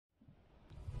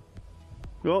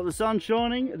Right, the sun's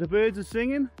shining, the birds are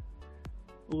singing,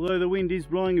 although the wind is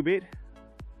blowing a bit.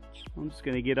 I'm just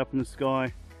going to get up in the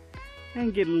sky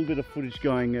and get a little bit of footage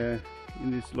going in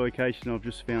this location I've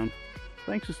just found.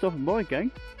 Thanks for stopping by,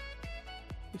 gang.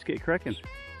 Let's get cracking.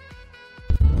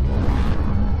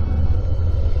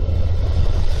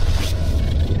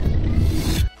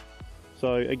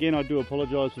 So again, I do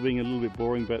apologise for being a little bit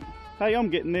boring, but hey, I'm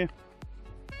getting there.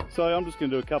 So I'm just going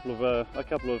to do a couple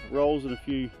of rolls and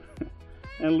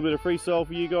and a little bit of freestyle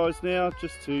for you guys now,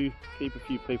 just to keep a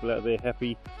few people out there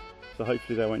happy. So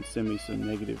hopefully they won't send me some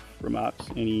negative remarks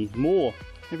anymore.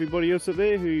 Everybody else out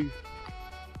there who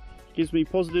gives me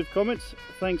positive comments,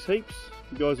 thanks heaps.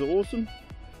 You guys are awesome.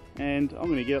 And I'm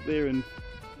going to get up there and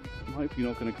I'm hopefully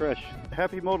not going to crash.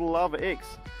 Happymodel Larva X.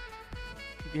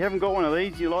 If you haven't got one of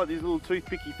these, you like these little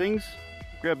toothpicky things,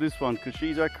 grab this one because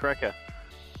she's a cracker.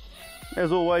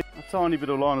 As always, a tiny bit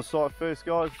of line of sight first,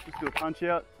 guys. Just do a punch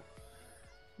out.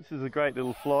 This is a great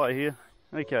little flyer here.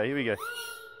 Okay, here we go.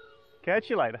 Catch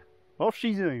you later. Off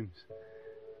she zooms.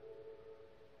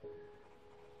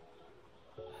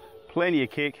 Plenty of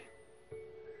kick.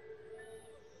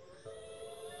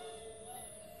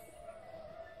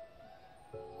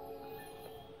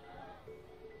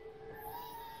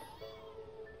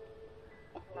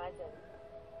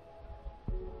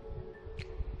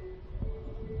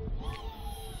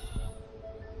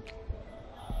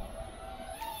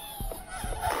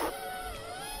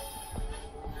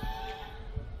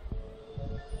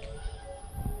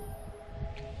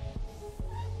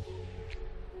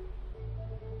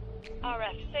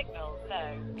 RF signal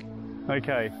low.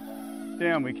 Okay,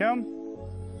 down we come.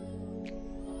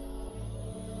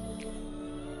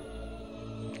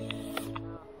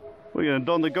 We're going to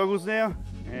don the goggles now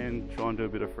and try and do a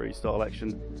bit of freestyle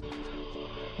action.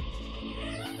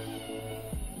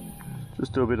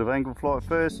 Just do a bit of angle flight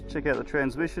first, check out the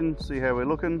transmission, see how we're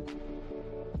looking.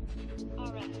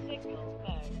 RF signal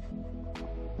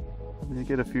low. You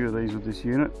get a few of these with this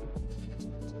unit.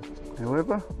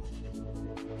 However,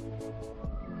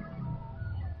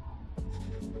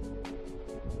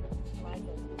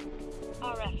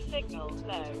 RF signal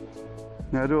low.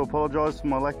 now I do apologise for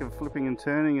my lack of flipping and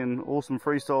turning and awesome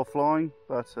freestyle flying,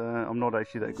 but I'm not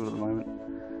actually that good at the moment.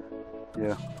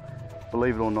 Yeah,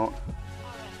 believe it or not.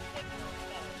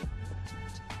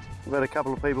 I've had a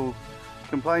couple of people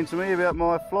complain to me about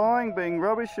my flying being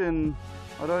rubbish and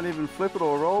I don't even flip it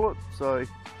or roll it, so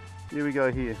here we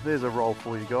go here. There's a roll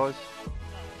for you guys.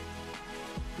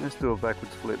 Let's do a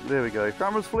backwards flip. There we go.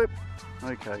 Frontwards flip.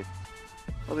 Okay.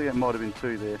 I think that might have been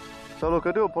two there. So look,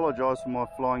 I do apologise for my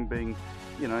flying being,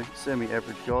 you know,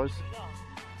 semi-average, guys.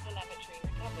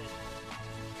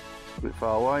 A bit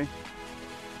far away.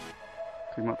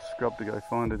 Too much scrub to go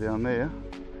find her down there.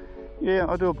 Yeah,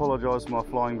 I do apologise for my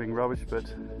flying being rubbish, but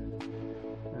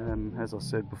as I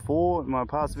said before in my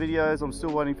past videos, I'm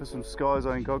still waiting for some Sky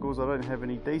Zone goggles. I don't have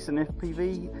any decent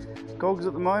FPV goggles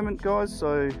at the moment, guys,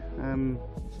 so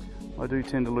I do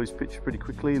tend to lose pitch pretty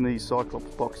quickly in these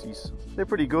Cyclops boxies. They're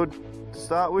pretty good to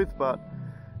start with, but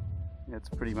yeah, it's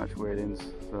pretty much where it ends.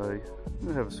 So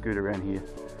we'll have a scoot around here.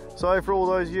 So for all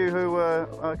those of you who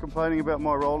are complaining about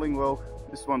my rolling, well,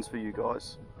 this one's for you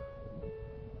guys.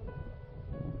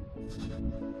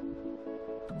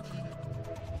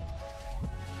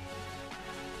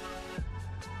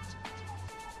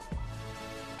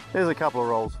 There's a couple of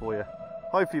rolls for you.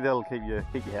 Hopefully that'll keep you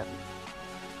happy.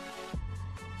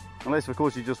 Unless of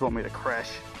course you just want me to crash.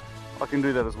 I can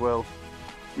do that as well.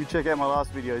 You check out my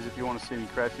last videos if you want to see me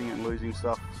crashing and losing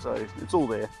stuff, so it's all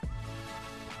there.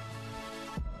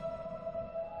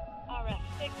 RF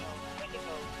signal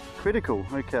critical. Critical,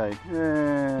 okay.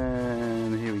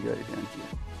 And here we go down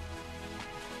here.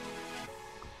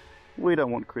 We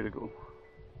don't want critical.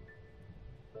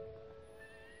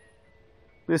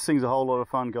 This thing's a whole lot of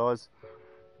fun, guys.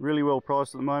 Really well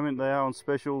priced at the moment. They are on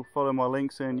special. Follow my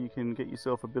links and you can get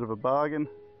yourself a bit of a bargain.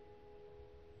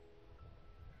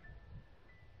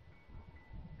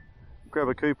 Grab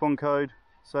a coupon code,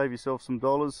 save yourself some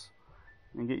dollars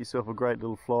and get yourself a great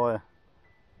little flyer.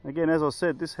 Again, as I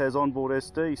said, this has onboard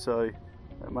SD, so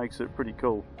that makes it pretty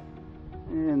cool.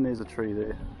 And there's a tree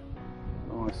there.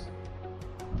 Nice.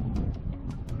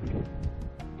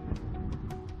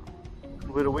 A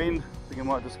little bit of wind. I think I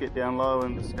might just get down low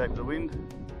and escape the wind.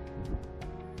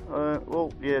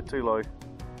 Well, yeah, too low.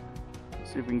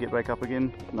 See if we can get back up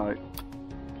again. No.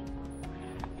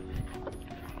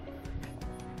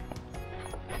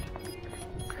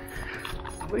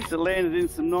 At least it landed in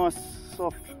some nice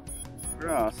soft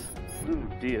grass. Oh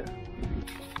dear.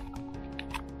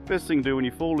 Best thing to do when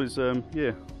you fall is,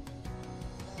 yeah,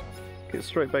 get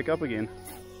straight back up again.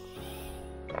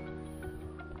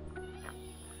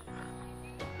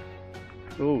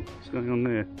 Oh, what's going on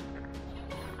there?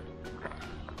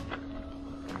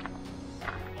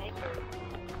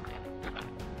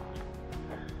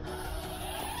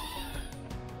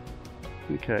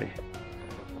 Okay.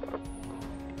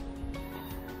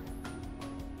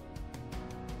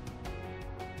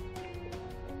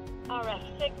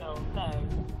 RF signal low.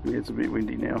 Yeah, it's a bit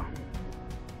windy now.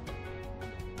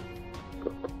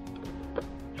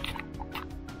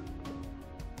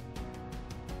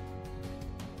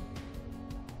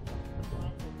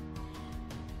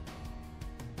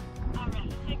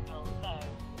 RF signal low.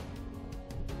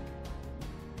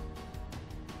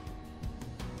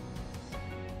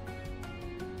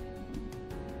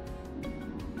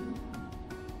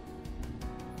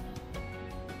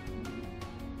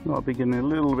 Might be getting a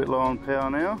little bit low on power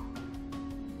now.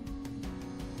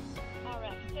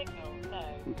 RF signal low.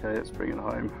 Okay, let's bring it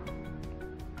home.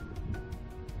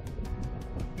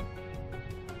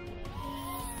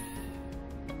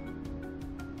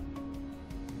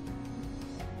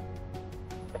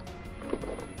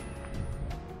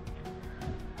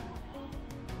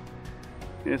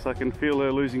 Yes, I can feel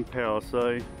her losing power,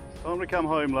 so time to come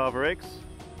home, Larva X.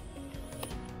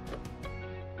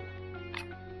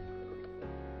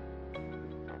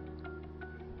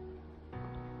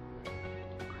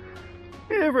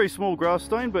 Yeah, very small grass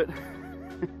stone, but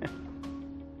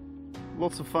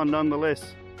lots of fun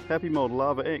nonetheless. Happymodel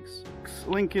Larva X.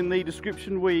 Link in the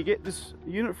description where you get this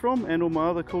unit from and all my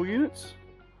other cool units.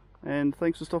 And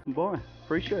thanks for stopping by.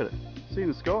 Appreciate it. See you in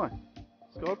the sky.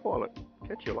 Sky Pilot.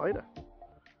 Catch you later.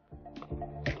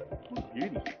 What a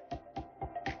beauty.